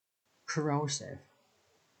Corrosive.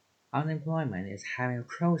 Unemployment is having a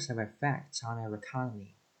corrosive effect on our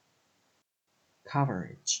economy.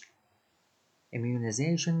 Coverage.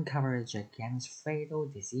 Immunization coverage against fatal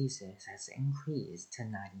diseases has increased to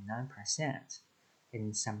 99%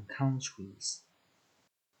 in some countries.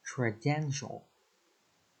 Credential.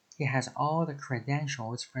 He has all the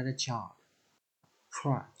credentials for the job.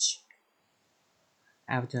 Crutch.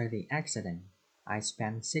 After the accident, I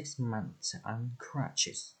spent 6 months on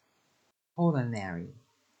crutches. Culinary.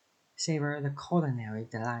 Savor the culinary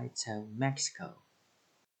delights of Mexico.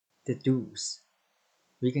 Deduce.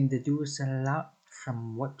 We can deduce a lot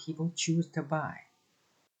from what people choose to buy.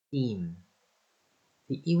 Deem.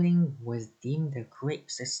 The evening was deemed a great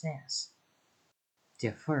success.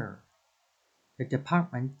 Defer. The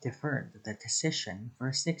department deferred the decision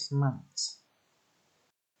for 6 months.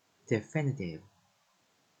 Definitive.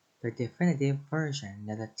 The definitive version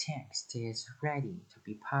of the text is ready to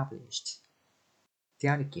be published.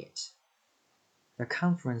 Delegate. The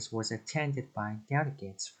conference was attended by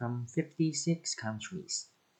delegates from 56 countries.